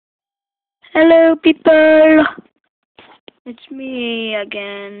Hello, people. It's me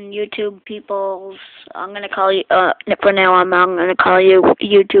again, YouTube peoples. I'm gonna call you. For now, I'm gonna call you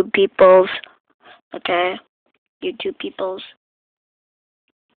YouTube peoples. Okay, YouTube peoples.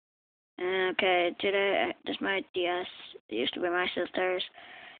 Okay, today this is my DS. It used to be my sister's.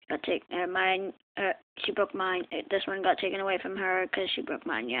 Got taken. Mine. She broke mine. This one got taken away from her because she broke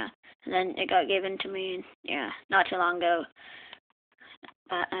mine. Yeah, and then it got given to me. Yeah, not too long ago.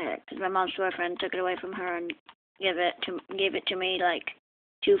 Because my mom's boyfriend took it away from her and gave it to me like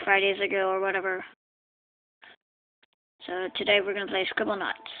 2 Fridays ago or whatever. So today we're gonna play Scribble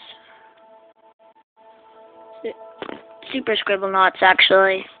Knots. Super Scribble Knots,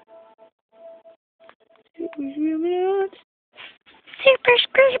 actually. Super Scribble Knots. Super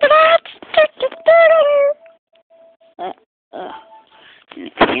Scribble Knots.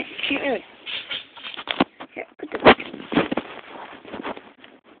 Can't really. Here, put this.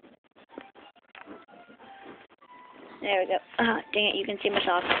 There we go. Dang it, you can see my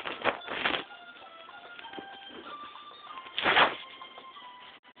sock.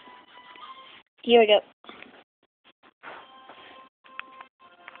 Here we go.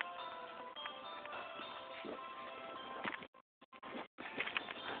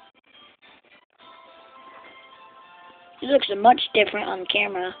 It looks much different on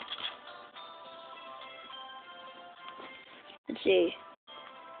camera. Let's see.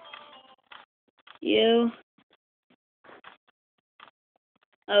 You.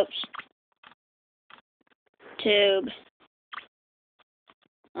 Oops. Tube.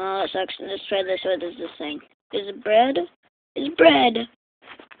 Oh, that sucks. Let's try this. What is this thing? Is it bread? It's bread.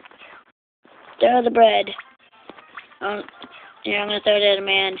 Throw the bread. Oh, here, I'm gonna throw it at a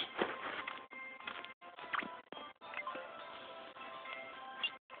man.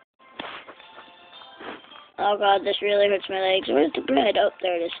 Oh god, this really hurts my legs. Where's the bread? Oh,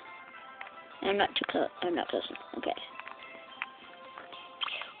 there it is. I'm not too close. I'm not close. Okay.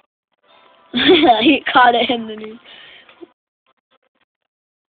 He caught it in the knee.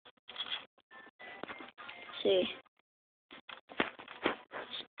 See.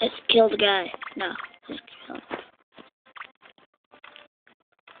 Let's kill the guy. No. Let's kill him.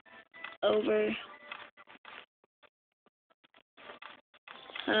 Over.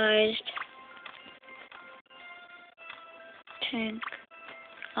 Sized. Tank.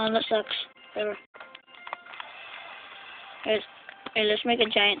 Oh, that sucks. Whatever. Hey, let's make a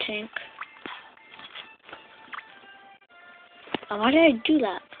giant tank. Oh, why did I do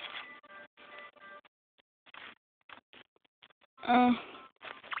that?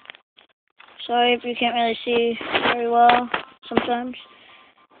 Sorry if you can't really see very well sometimes.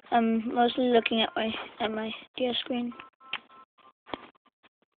 I'm mostly looking at my DS screen.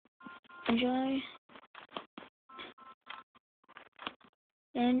 Enjoy.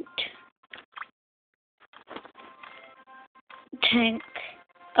 Vent. Tank.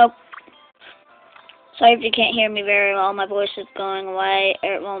 Oh. Sorry if you can't hear me very well. My voice is going away.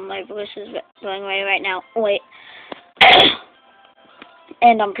 My voice is going away right now. Wait.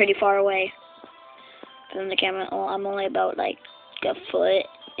 And I'm pretty far away from the camera. Well, I'm only about like a foot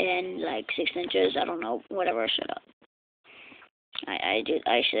and like 6 inches. I don't know. Whatever. Shut up. I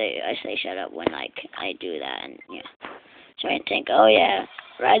say shut up when like I do that, and yeah. Giant tank. Oh yeah.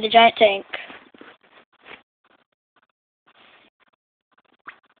 Ride the giant tank.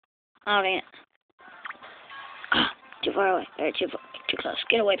 Oh dang it. Too far away. Or too close.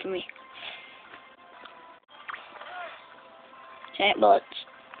 Get away from me. Giant bullets.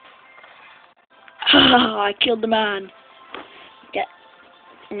 Oh, I killed the man. Yeah.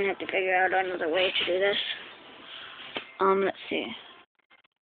 I'm gonna have to figure out another way to do this. Let's see.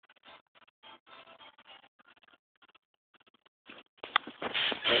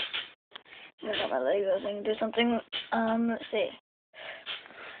 I got my Legos. I can do something. Let's see.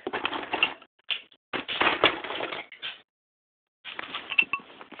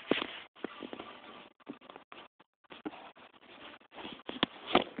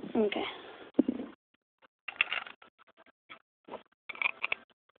 Okay.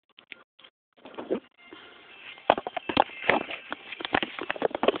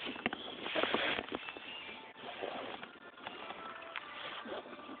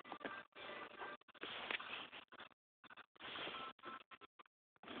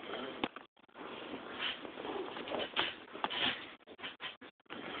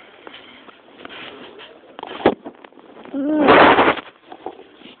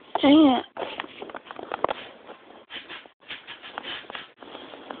 Dang it.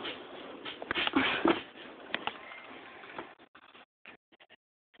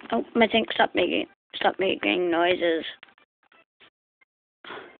 Oh, my tank stopped making noises.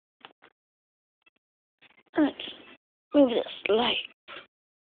 Let's move this light.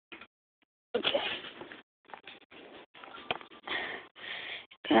 Okay.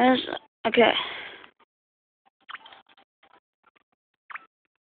 Guys, okay.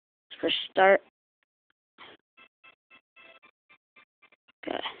 First start.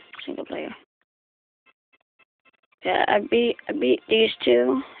 Okay, single player. Yeah, I beat these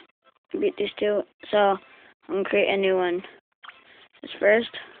two. So I'm gonna create a new one. This first.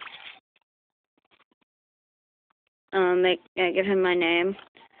 Give him my name.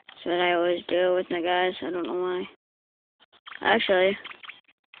 That's what I always do with my guys. I don't know why. Actually,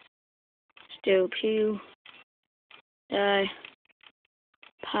 let's do pew die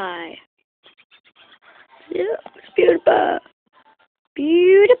pie. Yeah, it's beautiful.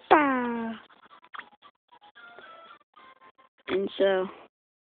 Beautiful. And so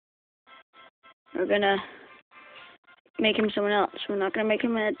we're gonna make him someone else. We're not gonna make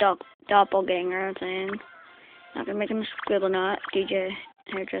him a doppelganger thing. Not gonna make him a scribble knot, DJ,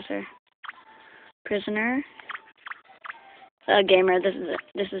 hairdresser, prisoner, gamer.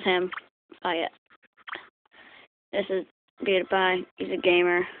 This is him. Oh yeah. This is PewDiePie. He's a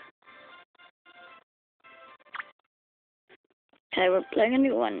gamer. Okay, we're playing a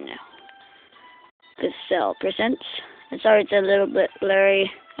new one now. This cell presents. I'm sorry, it's a little bit blurry.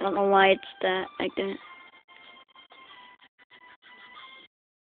 I don't know why it's that like that.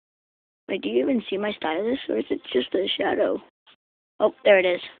 Wait, do you even see my stylus, or is it just a shadow? Oh, there it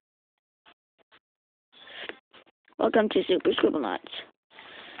is. Welcome to Super Scribble Knots.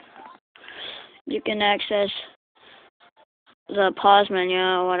 You can access the pause menu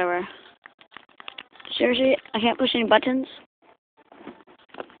or whatever. Seriously, I can't push any buttons?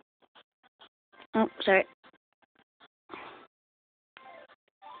 Oh, sorry.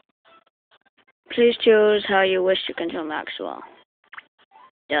 Please choose how you wish to control Maxwell.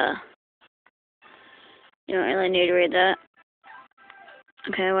 Duh. You don't really need to read that.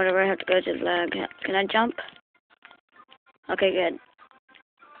 Okay, whatever, I have to go to the lag. Can I jump? Okay, good.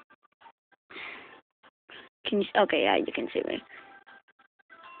 Can you, okay, yeah, you can see me.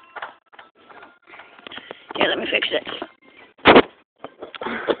 Yeah, let me fix it.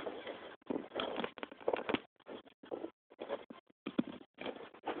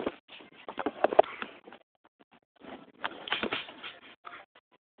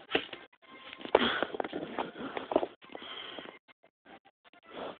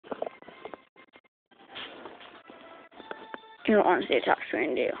 You don't want to see a top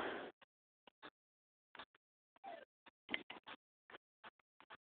screen, do you?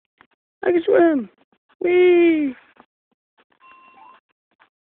 I can swim! Whee!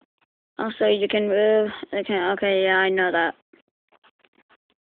 Also, you can move. Okay, yeah, I know that.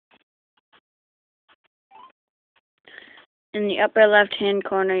 In the upper left-hand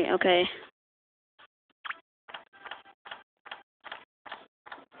corner, okay.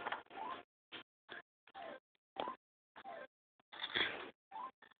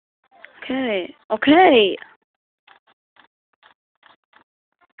 Okay.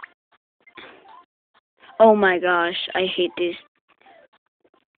 Oh my gosh, I hate these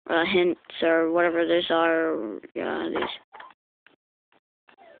hints or whatever these are. Yeah, these.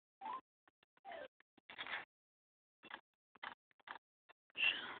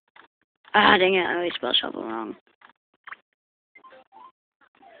 Ah, dang it, I always spell shovel wrong.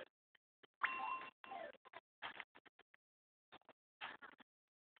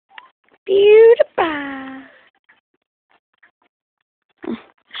 Beautiful. Oh,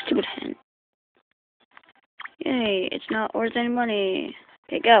 stupid hint. Yay, it's not worth any money.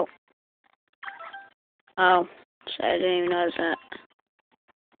 Okay, go. Oh, so I didn't even notice that.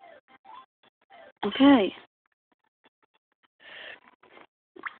 Okay.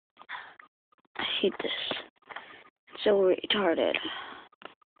 I hate this. It's so retarded.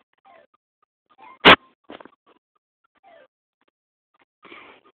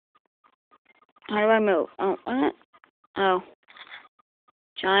 How do I move? Oh, what? Oh.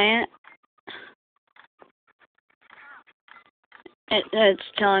 Giant. It's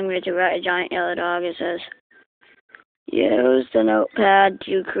telling me to write a giant yellow dog. It says, use the notepad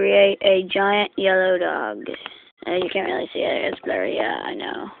to create a giant yellow dog. You can't really see it. It's blurry. Yeah, I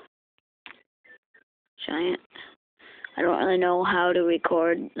know. Giant. I don't really know how to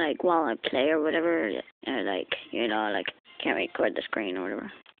record, like, while I play or whatever. Or, like, you know, like, can't record the screen or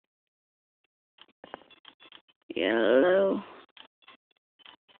whatever. Yellow.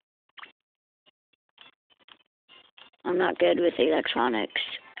 I'm not good with electronics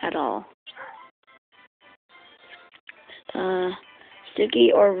at all.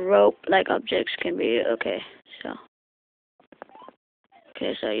 Sticky or rope-like objects can be, okay, so.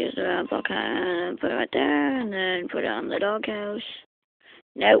 Okay, so I use the round block and put it right there, and then put it on the doghouse.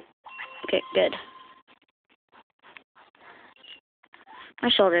 Nope. Okay, good. My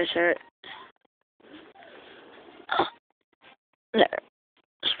shoulders hurt. There.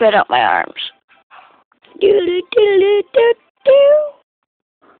 Spread out my arms.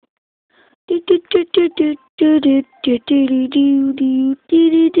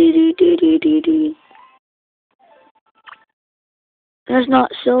 That's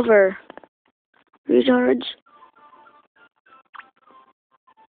not silver. Retards.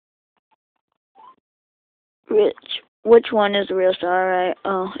 Which one is the real star, right?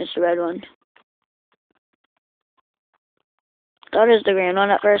 Oh, it's the red one. Thought it was the green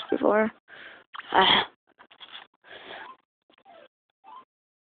one at first before. Ah.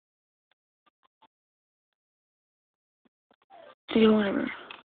 Whatever.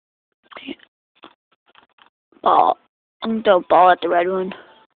 Ball. I'm gonna throw a ball at the red one.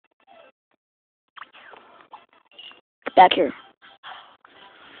 Get back here.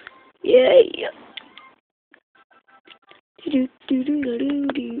 Yeah.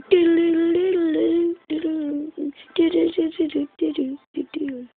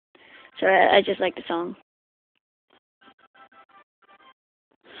 Sorry, I just like the song.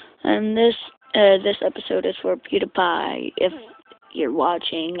 And this episode is for PewDiePie. If you're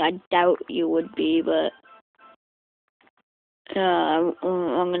watching, I doubt you would be, but I'm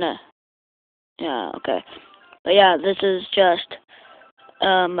gonna. Yeah, okay. But yeah, this is just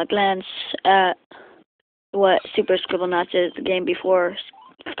a glance at what Super Scribble Nauts is, the game before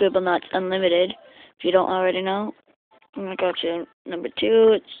Scribble Nauts Unlimited. If you don't already know, I'm gonna go to number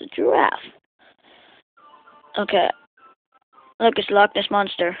 2. It's the giraffe. Okay. Look, it's Loch Ness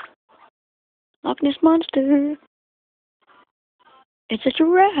Monster. Loch Ness Monster. It's a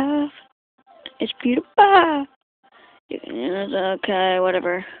giraffe. It's PewDiePie. Okay,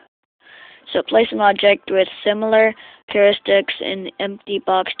 whatever. So place an object with similar characteristics in the empty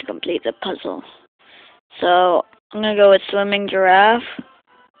box to complete the puzzle. So I'm gonna go with swimming giraffe.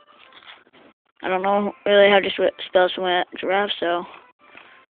 I don't know really how to spell giraffe, so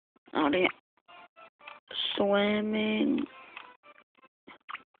dang it. Swimming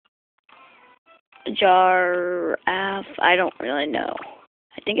giraffe. I don't really know.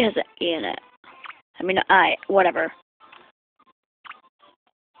 I think it has an E in it. I mean, an I. Whatever.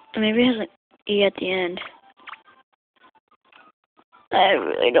 Maybe it has an E at the end. I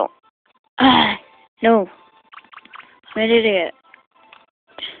really don't. No. I'm an idiot.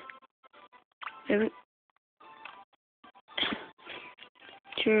 Maybe.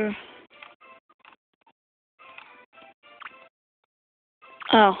 Sure.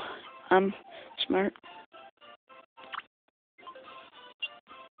 Oh, I'm smart.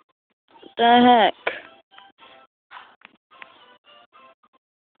 What the heck?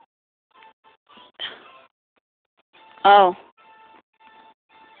 Oh.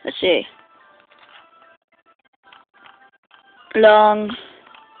 Let's see. Long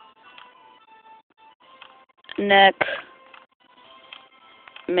neck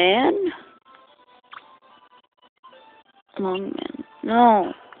man? Long man.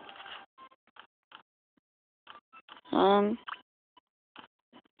 No. Long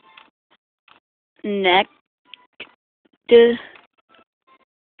neck.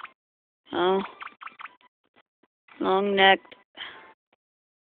 Oh. Long necked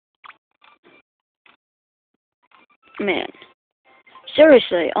man.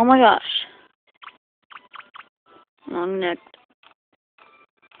 Seriously, oh my gosh. Long necked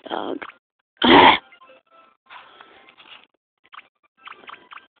dog.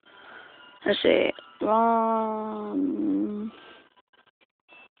 Let's see. Long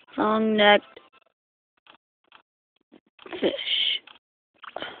necked fish.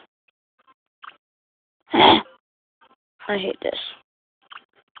 I hate this.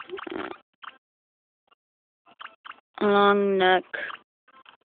 Long neck.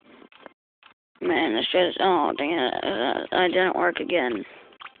 Man, this just, oh dang it, I didn't work again.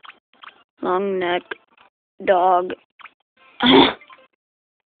 Long neck dog.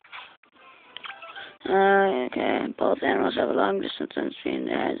 Okay, both animals have a long distance between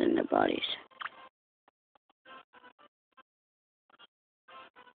their heads and their bodies.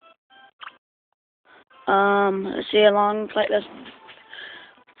 Let's see, a long flight.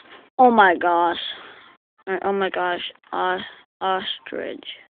 Oh my gosh. Oh my gosh. Ostrich.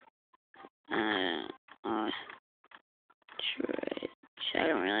 Ostrich. I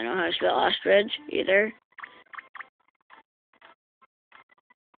don't really know how to spell ostrich either.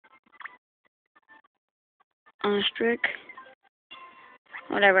 Ostrich.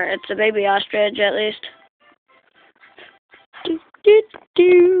 Whatever, it's a baby ostrich at least.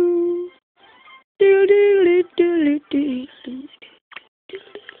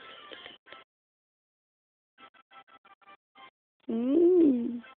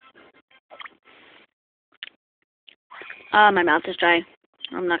 My mouth is dry.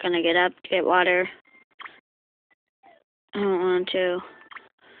 I'm not gonna get up to get water. I don't want to.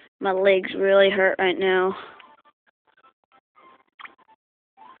 My legs really hurt right now.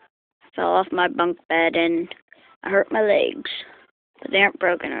 Fell off my bunk bed and I hurt my legs. But they aren't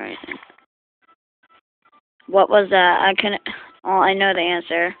broken or anything. What was that? I couldn't. Oh, I know the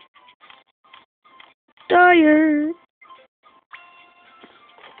answer. Tire.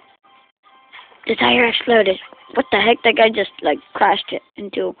 The tire exploded. What the heck? That guy just like crashed it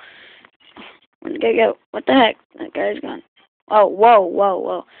into. Where'd the guy go? What the heck? That guy's gone. Oh, whoa, whoa,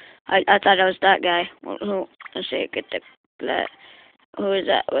 whoa! I thought I was that guy. Who? Let's see. Get that. Who is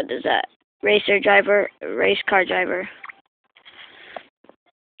that? What is that? Racer driver, race car driver.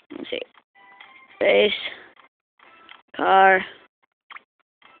 Let's see. Race car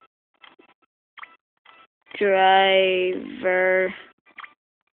driver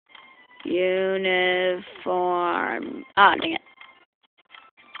uniform. Ah, dang it.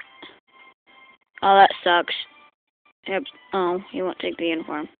 Oh, that sucks. Yep. Oh, he won't take the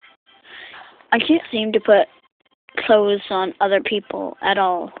uniform. I can't seem to put clothes on other people at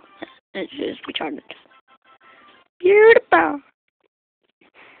all. It's just retarded. Beautiful.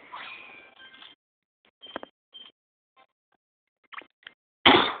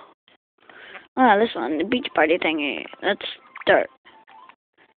 Ah, this one, the beach party thingy. Let's start.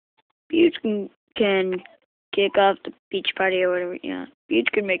 Pewds can kick off the beach party or whatever. Yeah,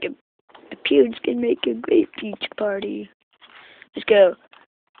 Pewds can make a great beach party. Let's go.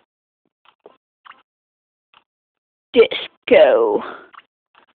 Disco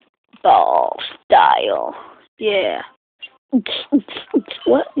ball style. Yeah.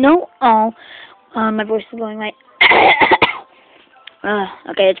 What? No. Oh, my voice is going right.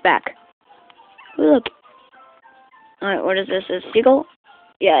 Okay, it's back. Look. Alright, what is this? A seagull?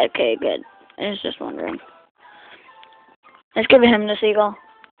 Yeah, okay, good. I was just wondering. Let's give him the seagull.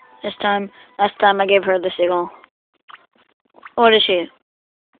 This time. Last time I gave her the seagull. What is she?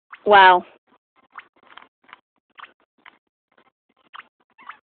 Wow.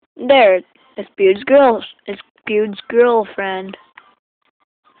 There. It's Pewds' girl. It's Pewds' girlfriend.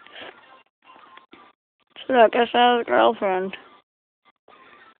 So I guess I have a girlfriend.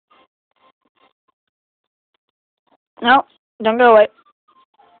 No, don't go away.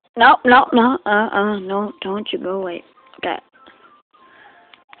 No, no, no, no, don't you go away. Okay.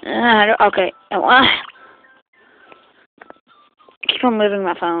 Okay. Keep on moving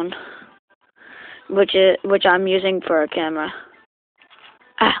my phone, which I'm using for a camera.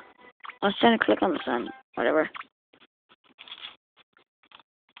 I was trying to click on the sun. Whatever.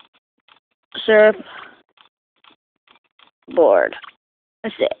 Surf board.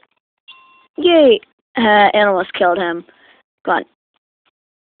 That's it. Yay! Analyst killed him. Gone.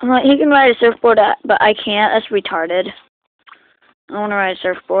 He can ride a surfboard, but I can't. That's retarded. I want to ride a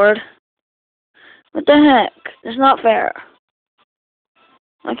surfboard. What the heck? It's not fair.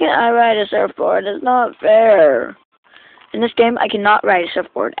 Why can't I ride a surfboard? It's not fair. In this game, I cannot ride a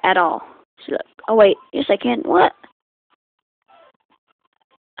surfboard at all. So look. Oh, wait. Yes, I can. What?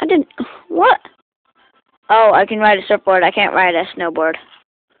 I didn't. What? Oh, I can ride a surfboard. I can't ride a snowboard.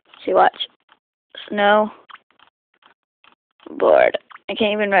 See, watch. Snowboard. I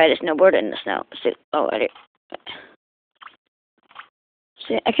can't even ride a snowboard in the snow. See, oh, I do.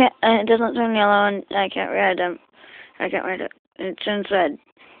 See, I can't. It doesn't turn yellow, and I can't ride them. I can't ride it. It turns red.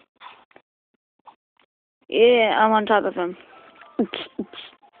 Yeah, I'm on top of him.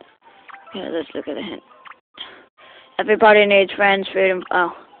 Yeah, let's look at the hint. Everybody needs friends, food, and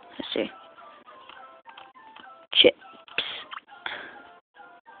oh, let's see. Chips.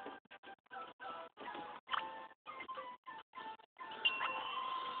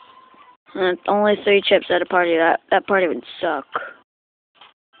 Only 3 chips at a party. That party would suck.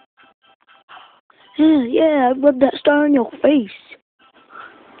 Yeah, I rub that star in your face.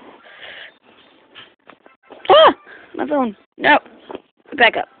 Ah! My phone. No.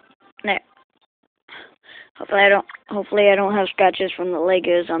 Back up. There. Hopefully I don't have scratches from the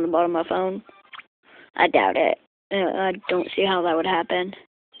Legos on the bottom of my phone. I doubt it. I don't see how that would happen.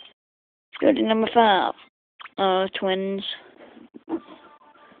 Let's go to number 5. Twins.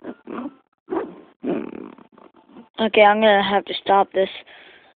 Okay, I'm gonna have to stop this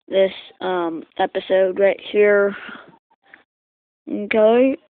episode right here.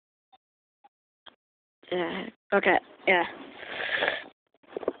 Okay. Okay. Yeah.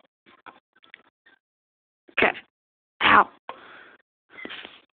 Okay. Ow.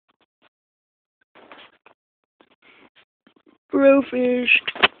 Brofist.